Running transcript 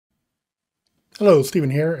Hello, Stephen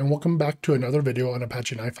here, and welcome back to another video on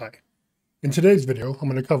Apache Nifi. In today's video, I'm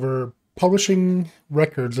going to cover publishing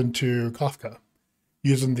records into Kafka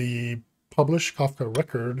using the Publish Kafka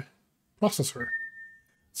Record processor.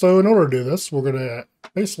 So in order to do this, we're going to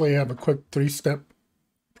basically have a quick three-step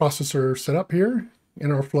processor set up here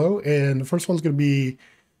in our flow. And the first one's going to be,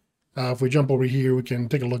 if we jump over here, we can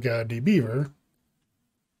take a look at dbeaver,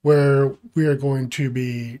 where we are going to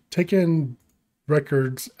be taking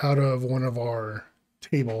records out of one of our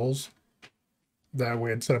tables that we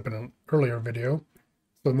had set up in an earlier video.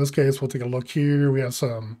 So in this case, we'll take a look here. We have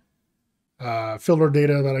some filter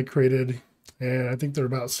data that I created, and I think they're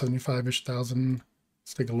about 75-ish thousand.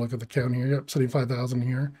 Let's take a look at the count here. Yep, 75,000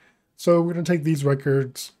 here. So we're going to take these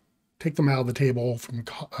records, take them out of the table from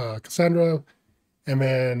Cassandra, and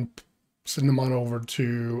then send them on over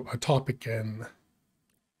to a topic in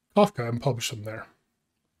Kafka and publish them there.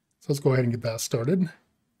 So let's go ahead and get that started.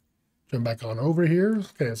 Jump back on over here.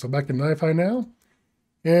 Okay, so back in Nifi now.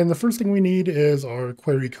 And the first thing we need is our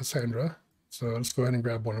query Cassandra. So let's go ahead and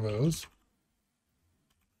grab one of those.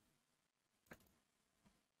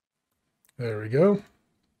 There we go.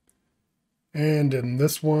 And in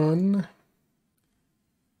this one,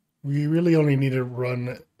 we really only need to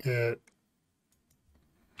run it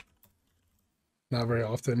not very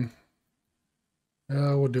often.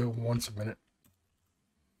 We'll do it once a minute.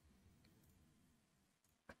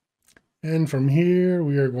 And from here,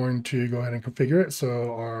 we are going to go ahead and configure it.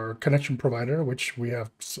 So our connection provider, which we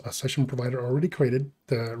have a session provider already created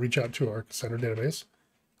to reach out to our Cassandra database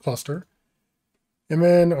cluster. And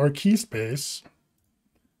then our key space,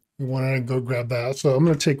 we want to go grab that. So I'm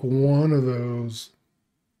going to take one of those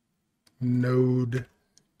node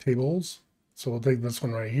tables. So we'll take this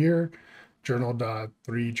one right here,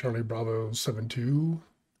 journal.3 Charlie Bravo 72,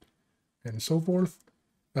 and so forth.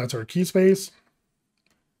 That's our key space.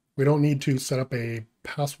 We don't need to set up a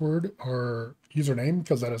password or username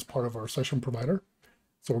because that is part of our session provider.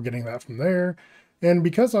 So we're getting that from there. And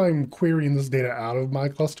because I'm querying this data out of my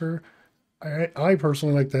cluster, I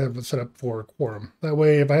personally like to have it set up for a quorum. That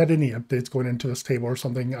way, if I had any updates going into this table or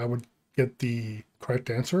something, I would get the correct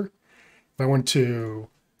answer. If I want to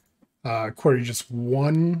query just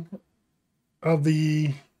one of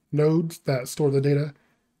the nodes that store the data,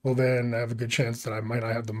 well, then I have a good chance that I might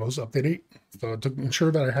not have the most up-to-date. So to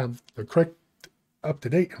ensure that I have the correct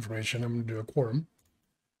up-to-date information, I'm going to do a quorum.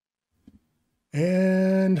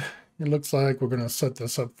 And it looks like we're going to set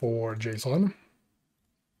this up for JSON.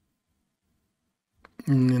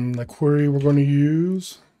 And the query we're going to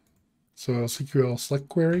use, so SQL select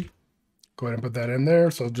query, go ahead and put that in there.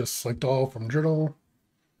 So just select all from journal,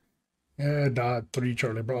 and .3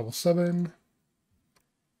 Charlie Bravo 7.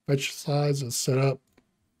 Fetch size is set up,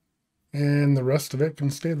 and the rest of it can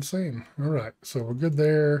stay the same. All right, so we're good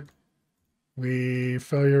there. We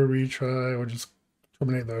failure, retry, we'll just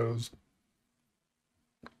terminate those.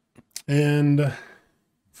 And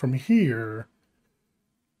from here,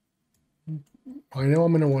 I know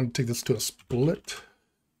I'm going to want to take this to a split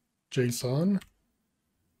JSON,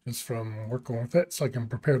 just from working with it, so I can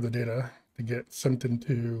prepare the data to get sent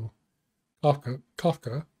into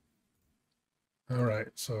Kafka. All right,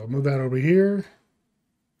 so move that over here.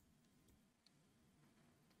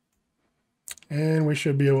 And we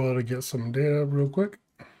should be able to get some data real quick.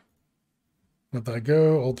 Let that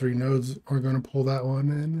go. All three nodes are going to pull that one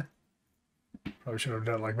in. Probably should have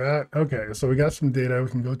done it like that. Okay, so we got some data. We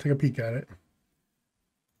can go take a peek at it.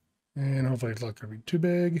 And hopefully it's not going to be too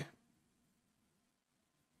big.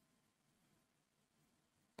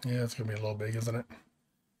 Yeah, it's going to be a little big, isn't it?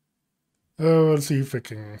 Oh, let's see if it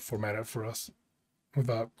can format it for us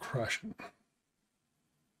without crashing.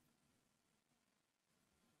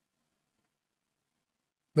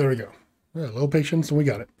 There we go. Yeah, a little patience and we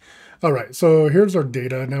got it. All right, so here's our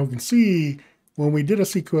data. Now we can see when we did a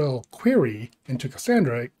SQL query into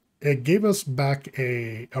Cassandra, it gave us back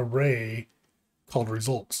an array called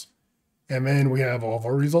results. And then we have all of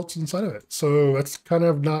our results inside of it. So that's kind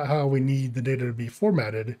of not how we need the data to be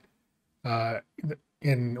formatted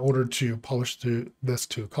in order to publish this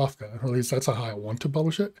to Kafka. Or at least that's how I want to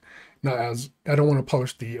publish it. Not as, I don't want to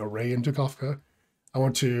publish the array into Kafka. I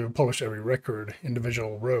want to publish every record,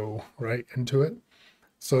 individual row, right, into it.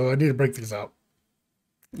 So I need to break these out.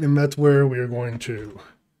 And that's where we are going to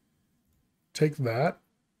take that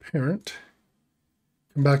parent,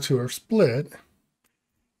 come back to our split,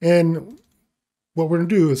 and what we're going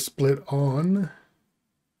to do is split on,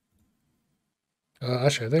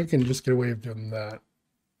 actually, I think I can just get away with doing that.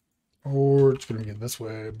 Or it's going to be this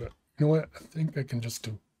way, but you know what? I think I can just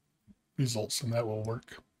do results and that will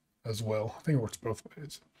work as well. I think it works both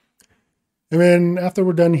ways. And then after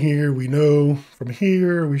we're done here, we know from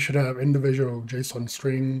here we should have individual JSON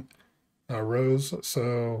string rows.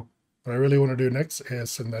 So what I really want to do next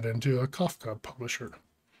is send that into a Kafka publisher.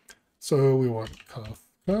 So we want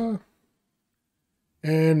Kafka,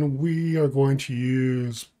 and we are going to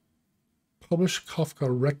use Publish Kafka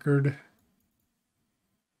Record.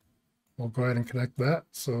 We'll go ahead and connect that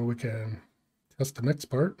so we can test the next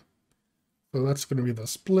part. So that's going to be the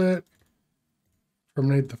split.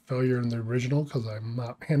 Terminate the failure in the original because I'm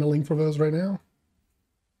not handling for those right now.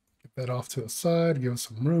 Get that off to the side, give us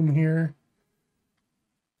some room here.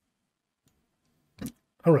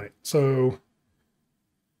 All right, so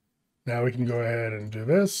now we can go ahead and do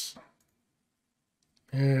this.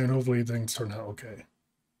 And hopefully things turn out okay.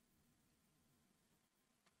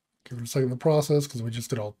 Give it a second to process because we just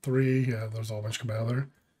did all three. Yeah, there's all a bunch coming out there.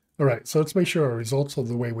 All right, so let's make sure our results are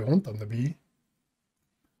the way we want them to be.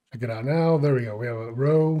 Check it out now. There we go. We have a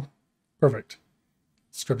row. Perfect.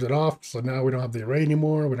 Script it off. So now we don't have the array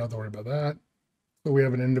anymore. We don't have to worry about that. So we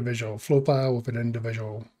have an individual flow file with an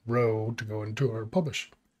individual row to go into our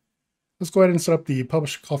publish. Let's go ahead and set up the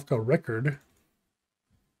Publish Kafka Record.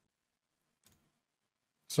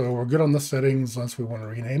 So we're good on the settings unless we want to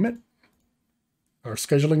rename it. Our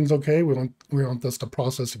scheduling is okay. We want this to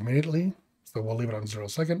process immediately. So we'll leave it on 0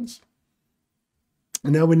 seconds.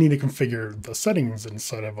 And now we need to configure the settings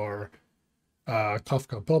inside of our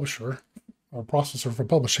Kafka publisher, or processor for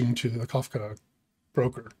publishing to the Kafka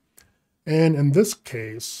broker. And in this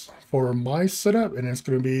case, for my setup, and it's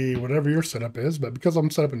going to be whatever your setup is, but because I'm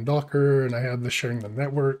set up in Docker and I have this sharing the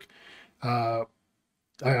network, I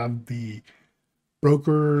have the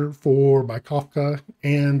broker for my Kafka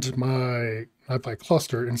and my NiFi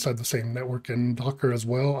cluster inside the same network in Docker as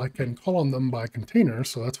well. I can call on them by container,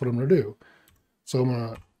 so that's what I'm going to do. So I'm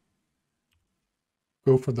going to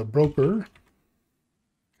go for the broker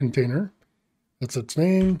container. That's its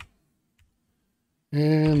name.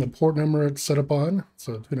 And the port number it's set up on,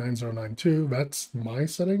 so 29092, that's my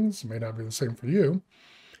settings. It may not be the same for you.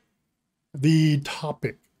 The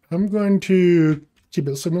topic, I'm going to keep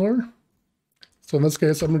it similar. So in this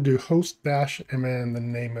case, I'm going to do host dash and then the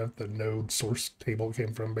name of the node source table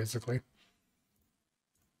came from, basically.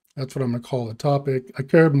 That's what I'm going to call the topic. I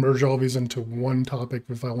could merge all these into one topic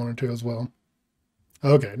if I wanted to as well.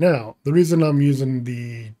 Okay, now, the reason I'm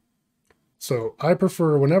using so I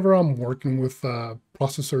prefer, whenever I'm working with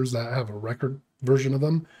processors that have a record version of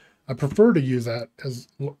them, I prefer to use that as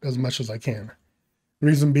much as I can. The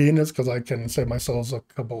reason being is because I can save myself a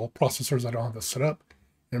couple of processors I don't have to set up.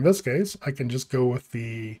 In this case, I can just go with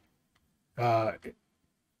the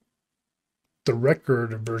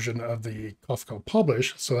record version of the Kafka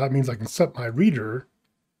publish. So that means I can set my reader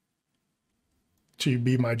to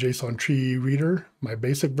be my JSON tree reader, my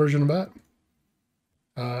basic version of that.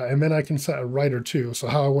 And then I can set a writer too. So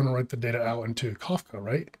how I want to write the data out into Kafka,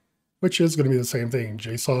 right? Which is going to be the same thing.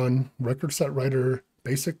 JSON record set writer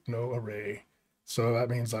basic no array. So that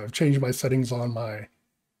means I've changed my settings on my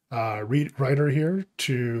writer here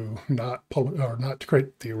to not to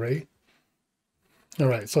create the array. All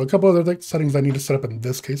right. So a couple other settings I need to set up in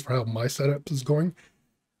this case for how my setup is going.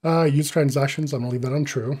 Use transactions. I'm going to leave that on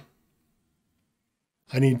true.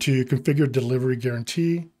 I need to configure delivery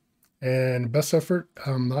guarantee. And best effort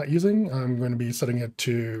I'm not using, I'm going to be setting it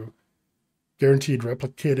to guaranteed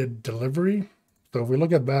replicated delivery. So if we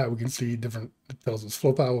look at that, we can see different details. This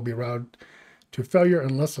flow file will be routed to failure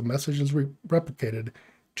unless a message is replicated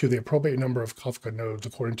to the appropriate number of Kafka nodes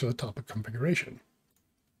according to the topic configuration.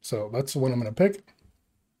 So that's the one I'm going to pick.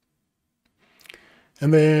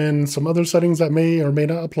 And then some other settings that may or may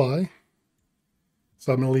not apply.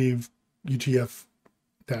 So I'm going to leave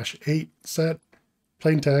UTF-8 set.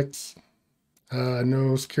 Plain text,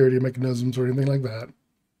 no security mechanisms or anything like that.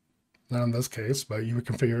 Not in this case, but you would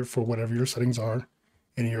configure it for whatever your settings are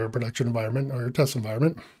in your production environment or your test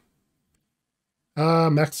environment.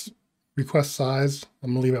 Max request size,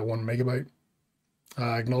 I'm gonna leave at 1 megabyte.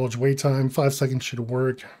 Acknowledge wait time, 5 seconds should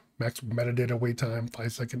work. Max metadata wait time,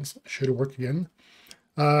 5 seconds should work again.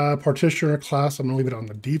 Partitioner class, I'm gonna leave it on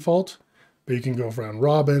the default, but you can go round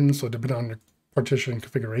robin, so depending on your partition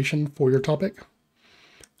configuration for your topic.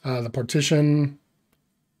 The partition,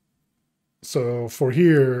 so for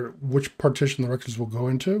here, which partition the records will go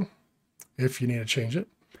into, if you need to change it,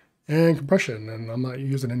 and compression, and I'm not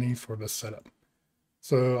using any for this setup.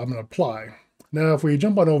 So I'm going to apply. Now, if we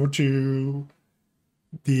jump on over to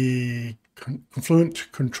the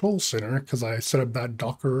Confluent Control Center, because I set up that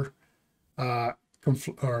Docker, or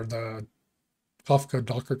the Kafka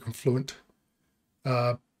Docker Confluent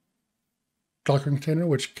Docker container,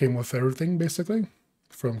 which came with everything, basically,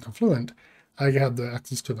 from Confluent, I have the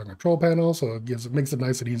access to the control panel, so it makes it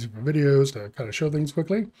nice and easy for videos to kind of show things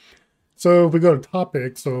quickly. So if we go to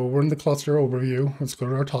topics, so we're in the cluster overview. Let's go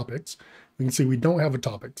to our topics. We can see we don't have a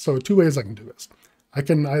topic. So two ways I can do this. I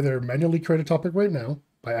can either manually create a topic right now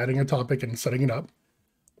by adding a topic and setting it up,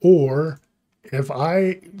 or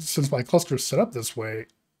since my cluster is set up this way,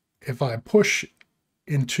 if I push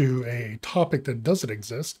into a topic that doesn't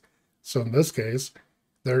exist, so in this case,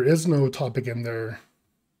 there is no topic in there.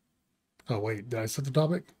 Oh wait, did I set the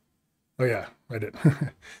topic? Oh yeah, I did.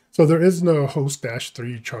 So there is no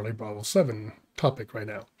host-3 Charlie Bravo 7 topic right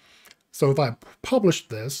now. So if I publish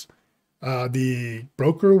this, the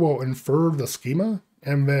broker will infer the schema,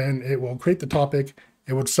 and then it will create the topic.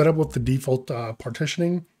 It would set up with the default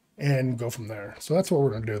partitioning and go from there. So that's what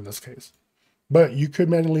we're going to do in this case. But you could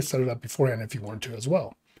manually set it up beforehand if you wanted to as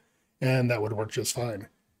well, and that would work just fine.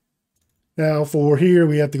 Now for here,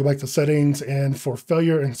 we have to go back to settings and for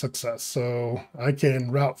failure and success. So I can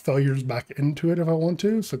route failures back into it if I want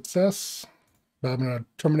to, success. But I'm going to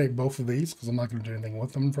terminate both of these because I'm not going to do anything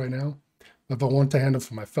with them right now. If I want to handle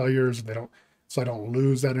for my failures, so I don't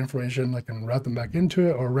lose that information, I can route them back into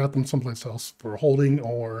it or route them someplace else for holding,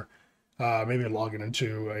 or maybe logging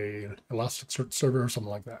into a Elasticsearch server or something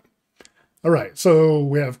like that. All right, so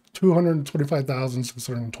we have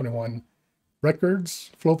 225,621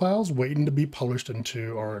 records, flow files, waiting to be published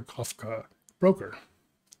into our Kafka broker.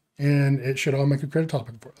 And it should all make a credit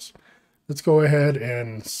topic for us. Let's go ahead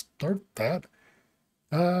and start that.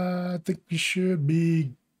 I think we should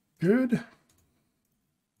be good.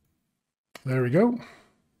 There we go.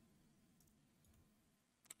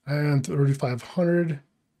 And 3,500.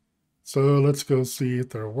 So let's go see if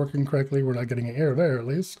they're working correctly. We're not getting an error there, at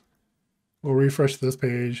least. We'll refresh this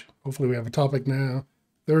page. Hopefully we have a topic now.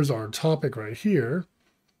 There's our topic right here.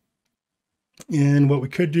 And what we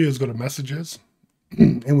could do is go to messages.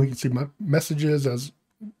 And we can see messages as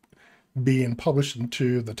being published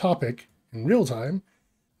into the topic in real time.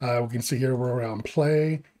 We can see here we're around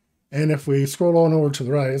play. And if we scroll on over to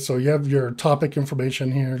the right, so you have your topic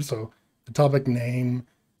information here. So the topic name,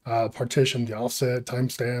 partition, the offset,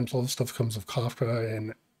 timestamps, all this stuff comes with Kafka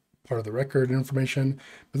and part of the record information.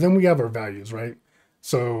 But then we have our values, right?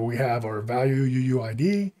 So we have our value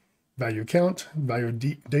UUID, value count, value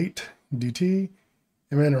date, DT,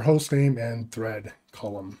 and then our host name and thread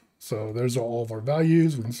column. So there's all of our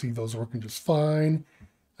values. We can see those working just fine.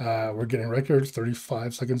 We're getting records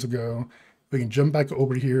 35 seconds ago. We can jump back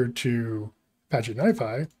over here to Apache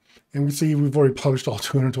Nifi, and we see we've already published all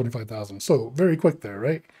 225,000. So very quick there,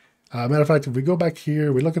 right? Matter of fact, if we go back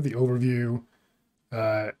here, we look at the overview.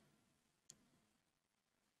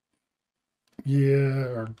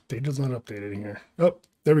 Yeah, our data's not updated here. Oh,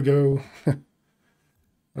 there we go. I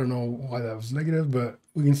don't know why that was negative, but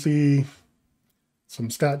we can see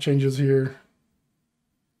some stat changes here.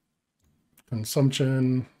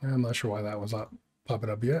 Consumption, I'm not sure why that was not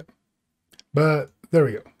popping up yet. But there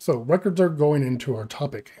we go. So records are going into our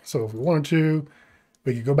topic. So if we wanted to,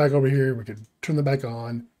 we could go back over here. We could turn them back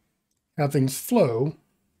on, have things flow.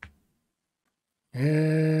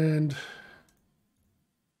 And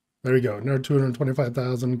there we go. Another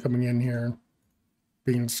 225,000 coming in here,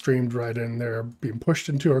 being streamed right in there, being pushed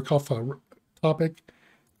into our Kafka topic.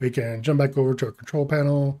 We can jump back over to our control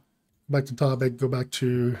panel, back to topic, go back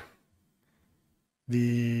to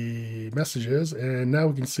the messages, and now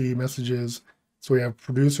we can see messages. So we have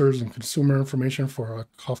producers and consumer information for our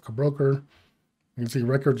Kafka broker. You can see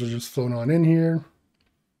records are just flowing on in here.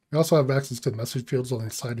 We also have access to message fields on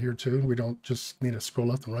the side here too. We don't just need to scroll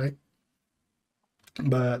left and right.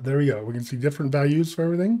 But there we go. We can see different values for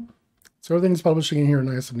everything. So everything's publishing in here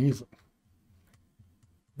nice and easy.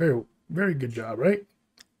 Very, very good job, right?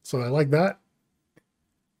 So I like that.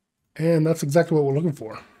 And that's exactly what we're looking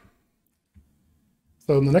for.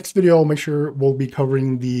 So in the next video, I'll make sure we'll be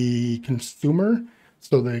covering the consumer.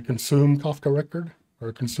 So the consume Kafka record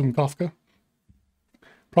or consume Kafka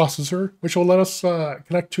processor, which will let us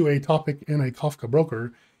connect to a topic in a Kafka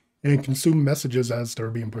broker and consume messages as they're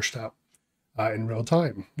being pushed out in real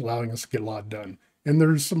time, allowing us to get a lot done. And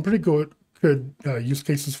there's some pretty good use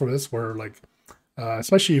cases for this where, like,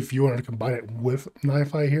 especially if you wanted to combine it with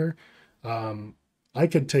Nifi here, I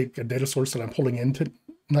could take a data source that I'm pulling into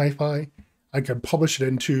Nifi. I could publish it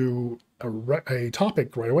into a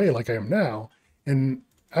topic right away like I am now. And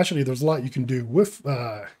actually, there's a lot you can do with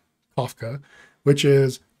Kafka, which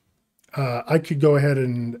is I could go ahead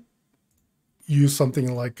and use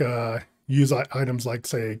something like, use items like,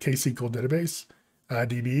 say, KSQL database,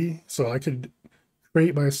 DB. So I could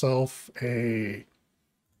create myself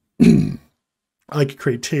I could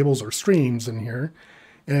create tables or streams in here.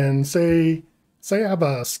 And say I have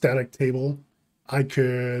a static table I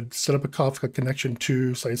could set up a Kafka connection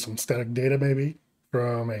to, say, some static data maybe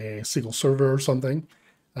from a SQL server or something,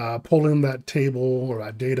 pull in that table or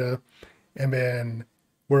that data, and then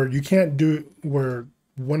where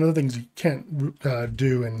one of the things you can't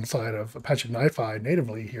do inside of Apache Nifi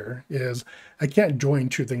natively here is I can't join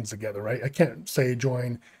two things together, right? I can't say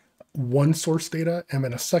join one source data and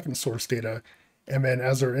then a second source data, and then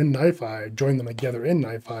as they're in Nifi, join them together in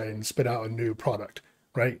Nifi and spit out a new product,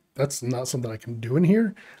 right? That's not something I can do in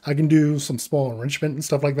here. I can do some small enrichment and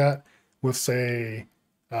stuff like that with, say,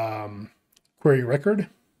 query record.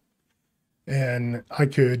 And I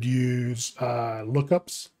could use lookup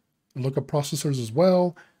processors as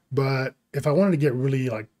well. But if I wanted to get really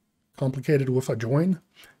like complicated with a join,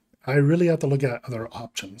 I really have to look at other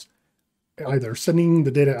options. Either sending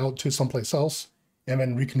the data out to someplace else and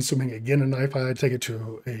then reconsuming again in Nifi, take it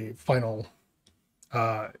to a final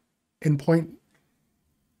endpoint,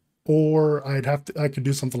 or I could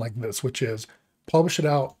do something like this, which is publish it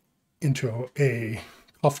out into a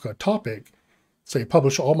Kafka topic, say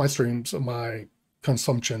publish all my streams of my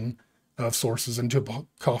consumption of sources into a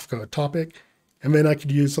Kafka topic, and then I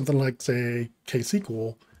could use something like, say,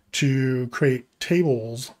 KSQL to create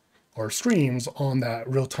tables or streams on that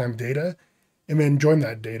real-time data, and then join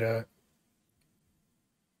that data,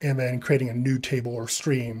 and then creating a new table or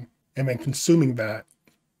stream, and then consuming that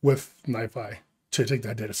with Nifi to take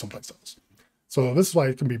that data someplace else. So this is why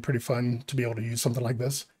it can be pretty fun to be able to use something like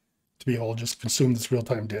this, to be able to just consume this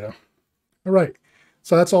real-time data. All right,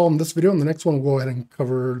 so that's all in this video. In the next one, we'll go ahead and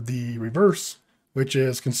cover the reverse, which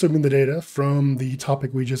is consuming the data from the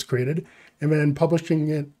topic we just created, and then publishing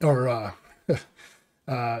it, or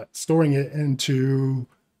storing it into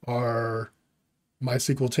our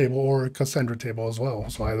MySQL table or Cassandra table as well.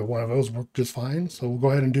 So either one of those work just fine. So we'll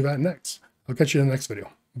go ahead and do that next. I'll catch you in the next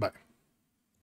video. Bye.